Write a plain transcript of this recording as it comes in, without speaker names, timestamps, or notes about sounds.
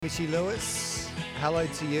Mitchy Lewis, hello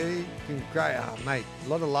to you. Been great, mate. A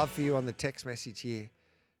lot of love for you on the text message here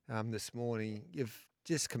this morning. You've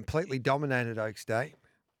just completely dominated Oaks Day.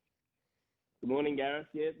 Good morning, Gareth.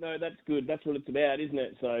 Yeah, no, that's good. That's what it's about, isn't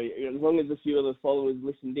it? So as long as a few of the followers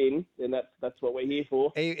listened in, then that's what we're here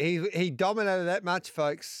for. He dominated that much,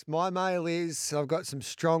 folks. My mail is, I've got some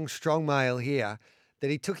strong mail here, that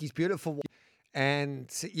he took his beautiful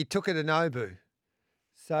and you took it to Nobu.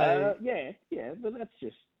 So yeah, but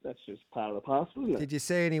that's just part of the parcel, isn't it? did you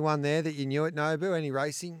see anyone there that you knew at Nobu? Any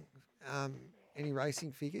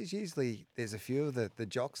racing figures? Usually there's a few of the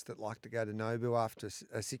jocks that like to go to Nobu after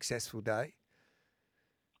a successful day.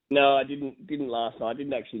 No, I didn't last night. I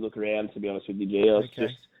didn't actually look around, to be honest with you, G. I was Okay.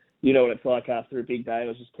 just, you know what it's like after a big day. I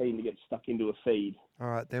was just keen to get stuck into a feed. All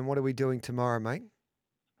right, then what are we doing tomorrow, mate?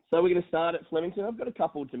 So we're going to start at Flemington. I've got a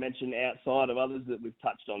couple to mention outside of others that we've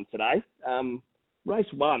touched on today. Race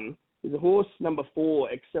 1 is a horse number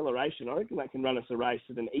 4, Acceleration. I reckon that can run us a race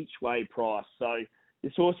at an each-way price. So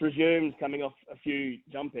this horse resumes coming off a few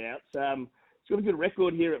jump outs. It's got a good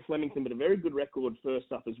record here at Flemington, but a very good record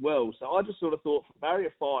first up as well. So I just sort of thought for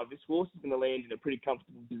barrier 5, this horse is going to land in a pretty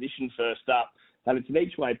comfortable position first up, and it's an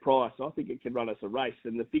each-way price. So I think it can run us a race,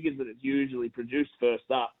 and the figures that it's usually produced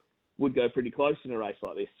first up would go pretty close in a race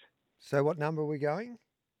like this. So what number are we going?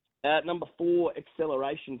 Number 4,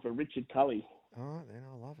 Acceleration for Richard Cully. All right, then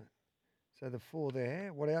I love it. So the 4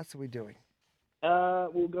 there. What else are we doing?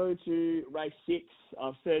 We'll go to race 6.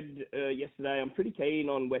 I've said yesterday I'm pretty keen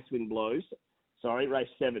on West Wind Blows. Sorry, race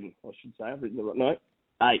 7, I should say. I've written the right note.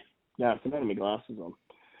 8. No, I can have my glasses on.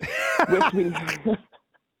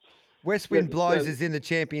 West Wind Blows is in the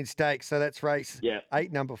Champion Stakes, so that's race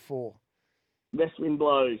 8, number 4. West Wind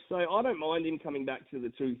Blows. So I don't mind him coming back to the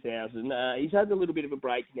 2000. He's had a little bit of a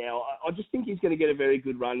break now. I just think he's going to get a very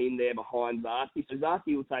good run in there behind Zaki. So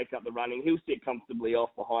Zaki will take up the running. He'll sit comfortably off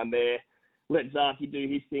behind there. Let Zaki do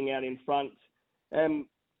his thing out in front.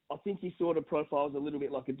 I think he sort of profiles a little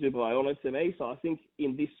bit like a Dubai Honor to me. So I think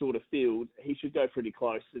in this sort of field, he should go pretty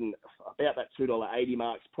close. And about that $2.80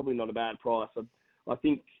 mark's probably not a bad price. I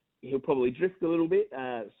think he'll probably drift a little bit,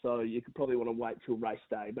 so you could probably want to wait till race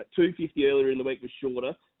day. But $2.50 earlier in the week was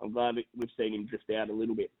shorter. I'm glad we've seen him drift out a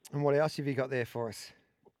little bit. And what else have you got there for us?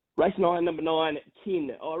 Race 9, number 9,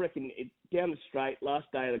 Kin. I reckon it's down the straight, last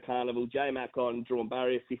day of the carnival. J-Mac on, drawn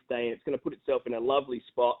barrier 15. It's going to put itself in a lovely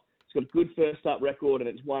spot. It's got a good first-up record, and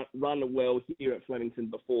it's run well here at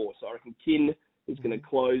Flemington before. So I reckon Kin is going to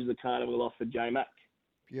close the carnival off for J-Mac.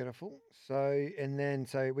 Beautiful. So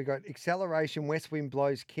we got Acceleration, West Wind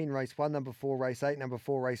Blows, Kin, race 1, number 4, race 8, number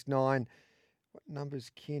 4, race 9. What number's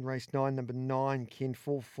Kin? Race 9, number 9, Kin,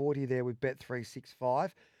 440 there with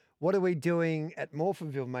Bet365. What are we doing at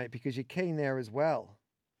Morphettville, mate? Because you're keen there as well.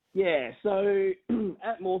 Yeah, so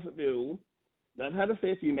at Morphettville, they've had a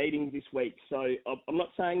fair few meetings this week. So I'm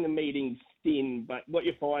not saying the meeting's thin, but what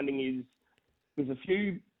you're finding is there's a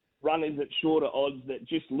few runners at shorter odds that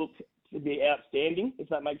just look to be outstanding, if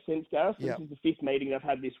that makes sense, Gareth. Yep. This is the 5th meeting they've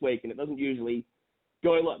had this week, and it doesn't usually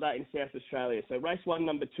go like that in South Australia. So race 1,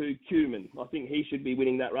 number 2, Cumin. I think he should be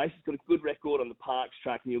winning that race. He's got a good record on the Parks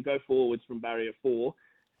track, and he'll go forwards from barrier 4.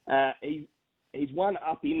 He's won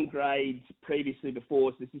up in grades previously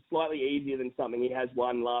before, so this is slightly easier than something he has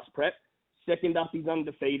won last prep. Second up, he's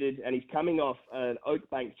undefeated, and he's coming off an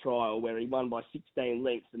Oakbank trial where he won by 16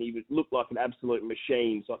 lengths, and he looked like an absolute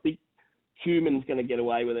machine. So I think Cumin's going to get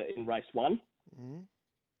away with it in race 1.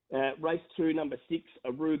 Mm-hmm. Race 2, number 6,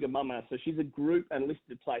 Aruga Mama. So she's a group and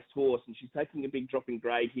listed placed horse, and she's taking a big drop in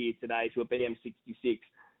grade here today to a BM66.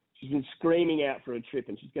 She's been screaming out for a trip,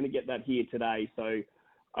 and she's going to get that here today. So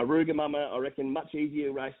Aruga Mama, I reckon, much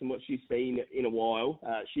easier race than what she's seen in a while.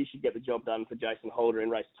 She should get the job done for Jason Holder in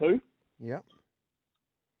race 2. Yep.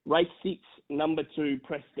 Race 6, number 2,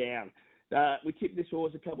 Press Down. We tipped this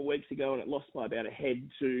horse a couple of weeks ago, and it lost by about a head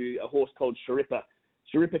to a horse called Sharippa.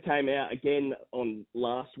 Sharippa came out again on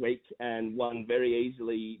last week and won very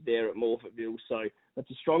easily there at Morphettville. So that's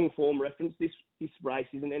a strong form reference. This race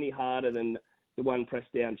isn't any harder than the one Press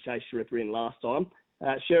Down chased Sharippa in last time.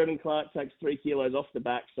 Sheridan Clark takes 3 kilos off the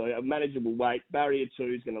back, so a manageable weight. Barrier 2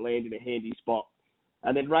 is going to land in a handy spot.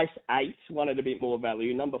 And then race 8, one at a bit more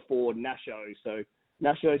value, number 4, Nasho. So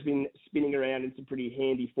Nasho's been spinning around in some pretty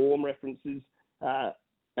handy form references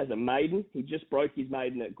as a maiden. He just broke his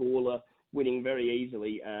maiden at Gawler, winning very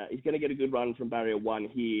easily. He's going to get a good run from barrier 1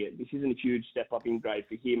 here. This isn't a huge step up in grade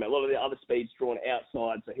for him. A lot of the other speeds drawn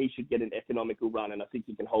outside, so he should get an economical run, and I think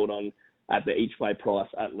he can hold on at the each way price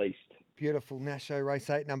at least. Beautiful. Nasho, race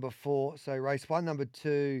 8, number 4. So race 1, number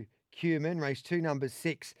 2, Cumin. Race 2, number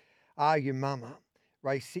 6, Are You Mama.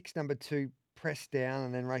 Race 6, number 2, Press Down.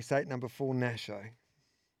 And then race 8, number 4, Nasho.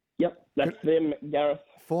 Yep, that's them, Gareth.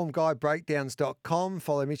 formguybreakdowns.com.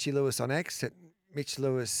 Follow Mitchy Lewis on X at Mitch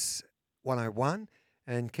Lewis 101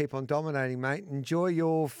 and keep on dominating, mate. Enjoy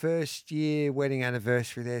your first year wedding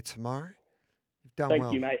anniversary there tomorrow. You've done Thank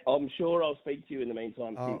well. you, mate. I'm sure I'll speak to you in the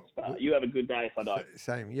meantime, Oh, Vince, but you have a good day if I don't.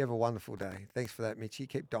 Same. You have a wonderful day. Thanks for that, Mitchy.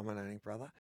 Keep dominating, brother.